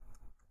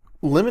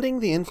Limiting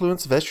the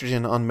influence of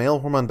estrogen on male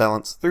hormone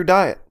balance through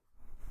diet.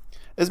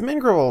 As men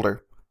grow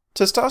older,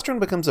 testosterone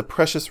becomes a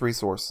precious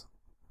resource.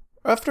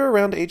 After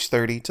around age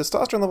 30,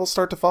 testosterone levels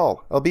start to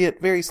fall, albeit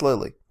very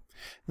slowly.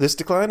 This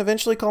decline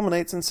eventually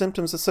culminates in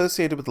symptoms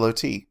associated with low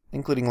T,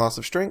 including loss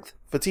of strength,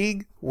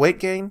 fatigue, weight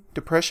gain,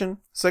 depression,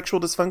 sexual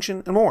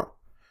dysfunction, and more.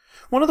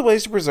 One of the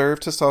ways to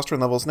preserve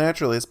testosterone levels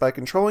naturally is by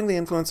controlling the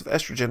influence of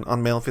estrogen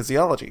on male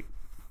physiology.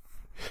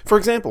 For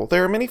example,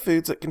 there are many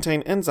foods that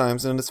contain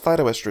enzymes known as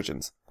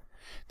phytoestrogens.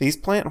 These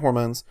plant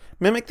hormones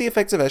mimic the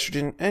effects of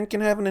estrogen and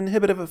can have an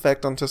inhibitive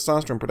effect on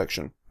testosterone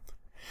production.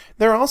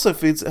 There are also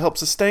foods that help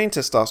sustain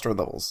testosterone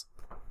levels.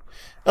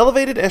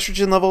 Elevated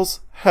estrogen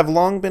levels have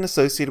long been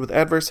associated with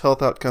adverse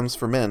health outcomes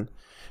for men,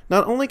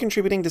 not only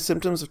contributing to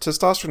symptoms of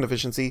testosterone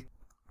deficiency,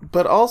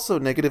 but also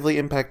negatively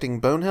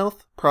impacting bone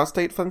health,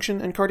 prostate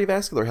function, and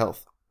cardiovascular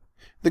health.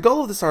 The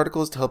goal of this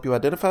article is to help you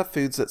identify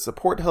foods that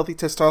support healthy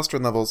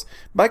testosterone levels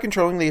by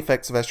controlling the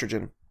effects of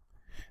estrogen.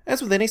 As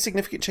with any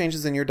significant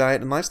changes in your diet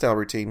and lifestyle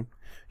routine,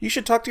 you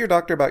should talk to your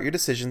doctor about your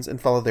decisions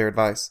and follow their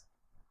advice.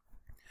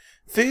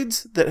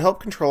 Foods that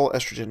help control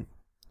estrogen.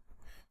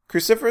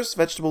 Cruciferous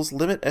vegetables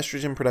limit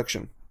estrogen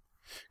production.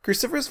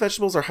 Cruciferous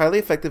vegetables are highly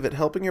effective at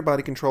helping your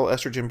body control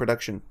estrogen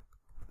production.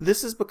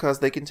 This is because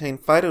they contain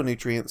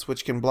phytonutrients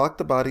which can block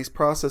the body's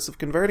process of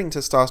converting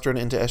testosterone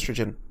into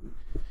estrogen.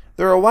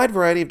 There are a wide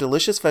variety of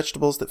delicious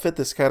vegetables that fit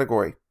this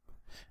category.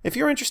 If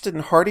you're interested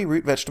in hearty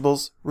root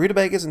vegetables,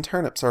 rutabagas and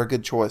turnips are a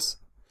good choice.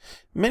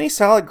 Many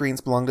salad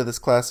greens belong to this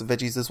class of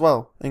veggies as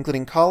well,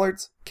 including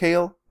collards,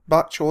 kale,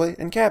 bok choy,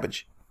 and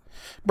cabbage.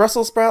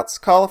 Brussels sprouts,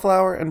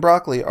 cauliflower, and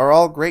broccoli are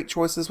all great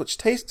choices which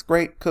taste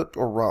great cooked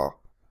or raw.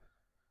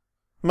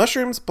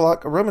 Mushrooms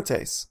block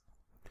aromatase.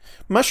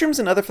 Mushrooms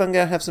and other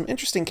fungi have some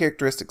interesting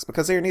characteristics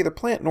because they are neither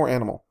plant nor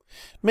animal.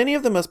 Many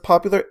of the most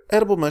popular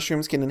edible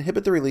mushrooms can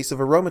inhibit the release of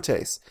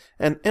aromatase,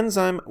 an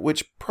enzyme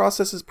which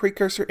processes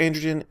precursor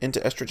androgen into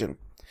estrogen.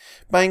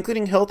 By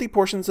including healthy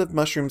portions of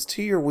mushrooms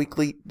to your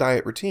weekly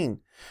diet routine,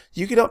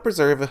 you can help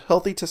preserve a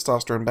healthy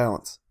testosterone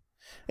balance.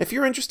 If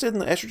you're interested in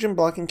the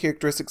estrogen-blocking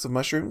characteristics of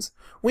mushrooms,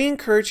 we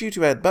encourage you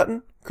to add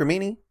button,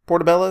 cremini,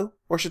 portobello,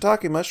 or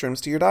shiitake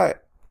mushrooms to your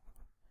diet.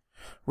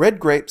 Red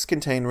grapes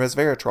contain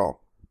resveratrol.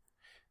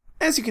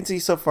 As you can see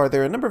so far,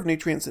 there are a number of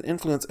nutrients that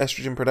influence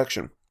estrogen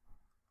production.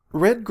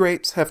 Red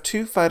grapes have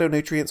two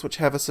phytonutrients which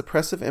have a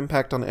suppressive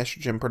impact on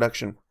estrogen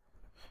production: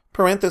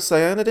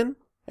 paranthocyanidin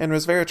and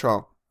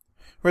resveratrol.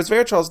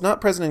 Resveratrol is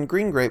not present in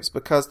green grapes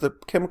because the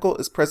chemical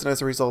is present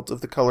as a result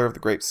of the color of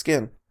the grape's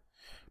skin.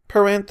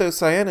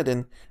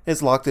 Paranthocyanidin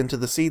is locked into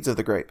the seeds of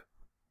the grape.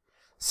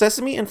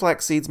 Sesame and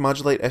flax seeds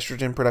modulate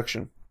estrogen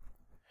production.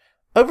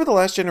 Over the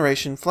last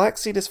generation,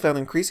 flaxseed has found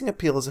increasing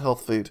appeal as a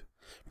health food.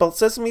 Both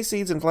sesame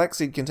seeds and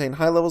flaxseed contain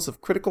high levels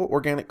of critical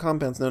organic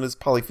compounds known as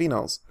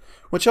polyphenols,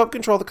 which help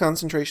control the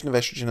concentration of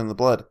estrogen in the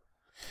blood.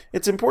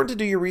 It's important to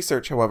do your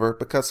research, however,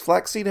 because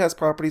flaxseed has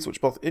properties which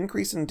both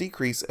increase and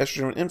decrease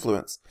estrogen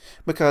influence,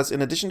 because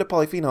in addition to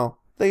polyphenol,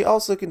 they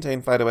also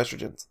contain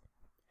phytoestrogens.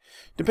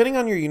 Depending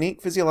on your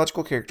unique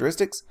physiological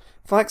characteristics,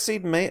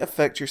 flaxseed may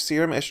affect your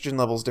serum estrogen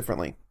levels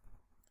differently.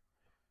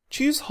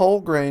 Choose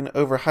whole grain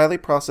over highly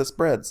processed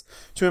breads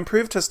to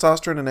improve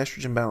testosterone and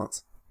estrogen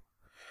balance.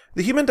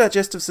 The human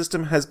digestive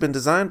system has been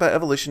designed by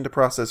evolution to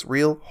process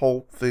real,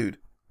 whole food.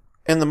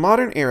 In the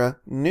modern era,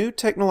 new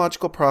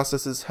technological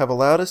processes have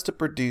allowed us to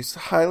produce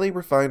highly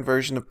refined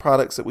versions of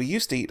products that we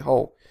used to eat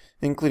whole,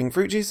 including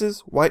fruit juices,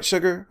 white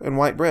sugar, and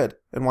white bread,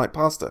 and white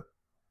pasta.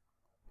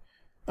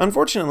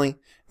 Unfortunately,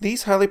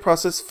 these highly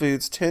processed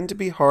foods tend to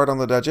be hard on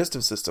the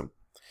digestive system,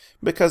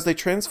 because they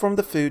transform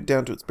the food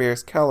down to its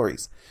barest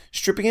calories,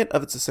 stripping it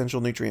of its essential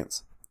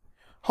nutrients.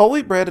 Whole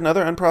wheat bread and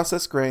other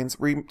unprocessed grains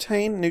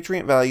retain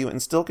nutrient value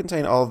and still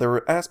contain all of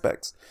their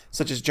aspects,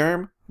 such as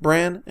germ,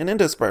 bran, and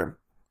endosperm.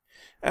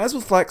 As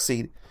with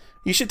flaxseed,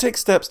 you should take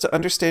steps to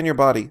understand your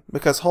body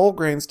because whole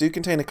grains do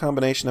contain a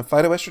combination of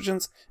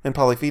phytoestrogens and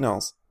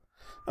polyphenols.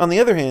 On the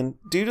other hand,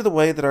 due to the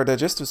way that our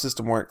digestive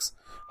system works,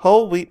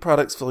 whole wheat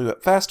products fill you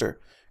up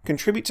faster,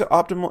 contribute to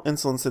optimal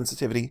insulin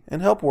sensitivity,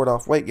 and help ward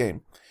off weight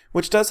gain,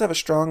 which does have a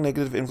strong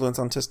negative influence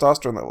on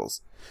testosterone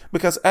levels,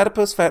 because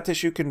adipose fat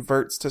tissue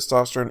converts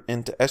testosterone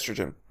into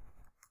estrogen.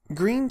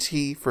 Green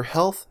tea for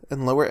health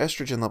and lower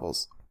estrogen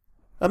levels.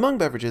 Among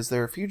beverages,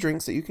 there are a few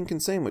drinks that you can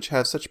consume which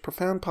have such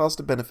profound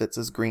positive benefits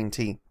as green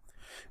tea.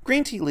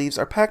 Green tea leaves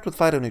are packed with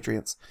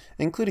phytonutrients,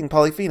 including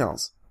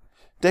polyphenols.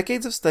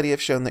 Decades of study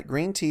have shown that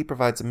green tea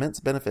provides immense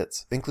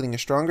benefits, including a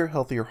stronger,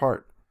 healthier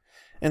heart.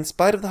 In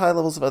spite of the high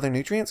levels of other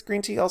nutrients,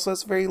 green tea also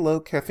has very low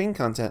caffeine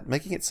content,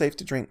 making it safe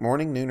to drink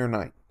morning, noon, or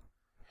night.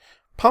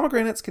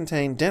 Pomegranates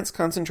contain dense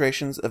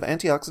concentrations of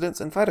antioxidants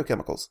and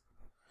phytochemicals.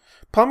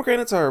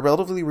 Pomegranates are a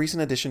relatively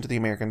recent addition to the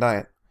American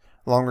diet.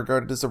 Long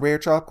regarded as a rare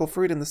tropical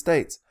fruit in the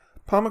States,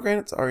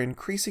 pomegranates are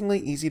increasingly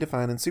easy to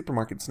find in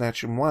supermarkets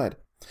nationwide,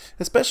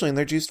 especially in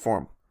their juiced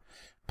form.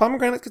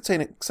 Pomegranates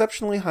contain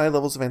exceptionally high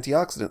levels of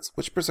antioxidants,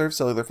 which preserve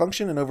cellular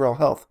function and overall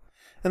health,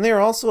 and they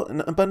are also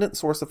an abundant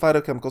source of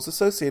phytochemicals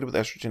associated with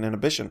estrogen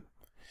inhibition.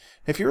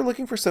 If you're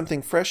looking for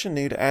something fresh and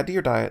new to add to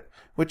your diet,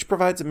 which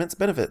provides immense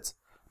benefits,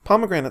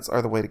 pomegranates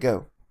are the way to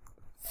go.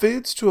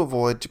 Foods to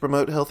avoid to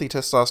promote healthy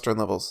testosterone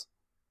levels.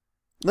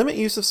 Limit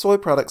use of soy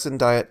products in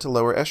diet to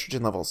lower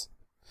estrogen levels.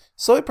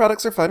 Soy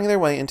products are finding their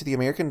way into the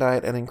American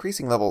diet at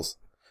increasing levels.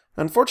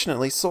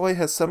 Unfortunately, soy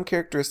has some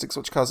characteristics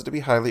which cause it to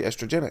be highly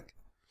estrogenic.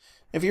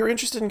 If you're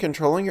interested in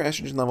controlling your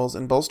estrogen levels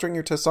and bolstering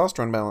your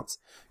testosterone balance,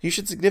 you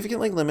should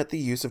significantly limit the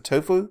use of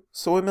tofu,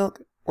 soy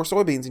milk, or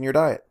soybeans in your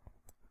diet.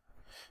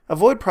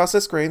 Avoid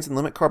processed grains and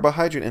limit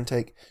carbohydrate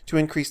intake to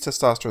increase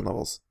testosterone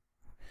levels.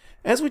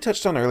 As we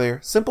touched on earlier,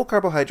 simple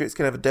carbohydrates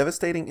can have a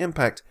devastating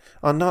impact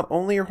on not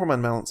only your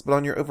hormone balance, but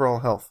on your overall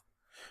health.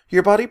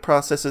 Your body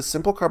processes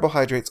simple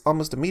carbohydrates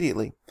almost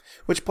immediately,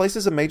 which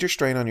places a major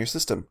strain on your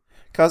system,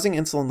 causing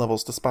insulin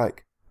levels to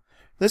spike.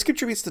 This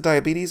contributes to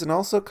diabetes and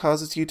also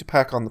causes you to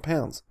pack on the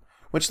pounds,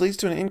 which leads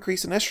to an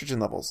increase in estrogen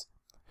levels.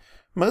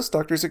 Most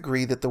doctors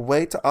agree that the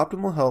way to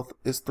optimal health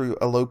is through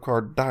a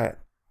low-carb diet.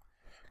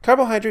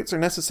 Carbohydrates are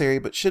necessary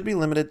but should be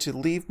limited to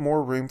leave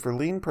more room for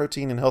lean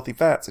protein and healthy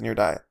fats in your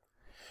diet.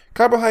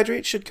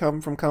 Carbohydrates should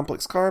come from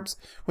complex carbs,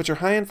 which are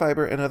high in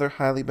fiber and other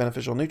highly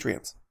beneficial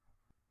nutrients.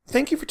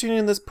 Thank you for tuning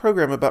in this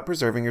program about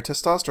preserving your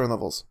testosterone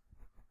levels.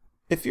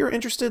 If you're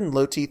interested in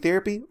low-T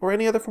therapy or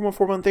any other form of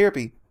hormone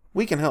therapy,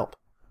 we can help.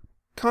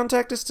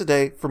 Contact us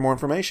today for more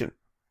information.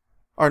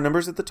 Our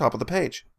number's at the top of the page.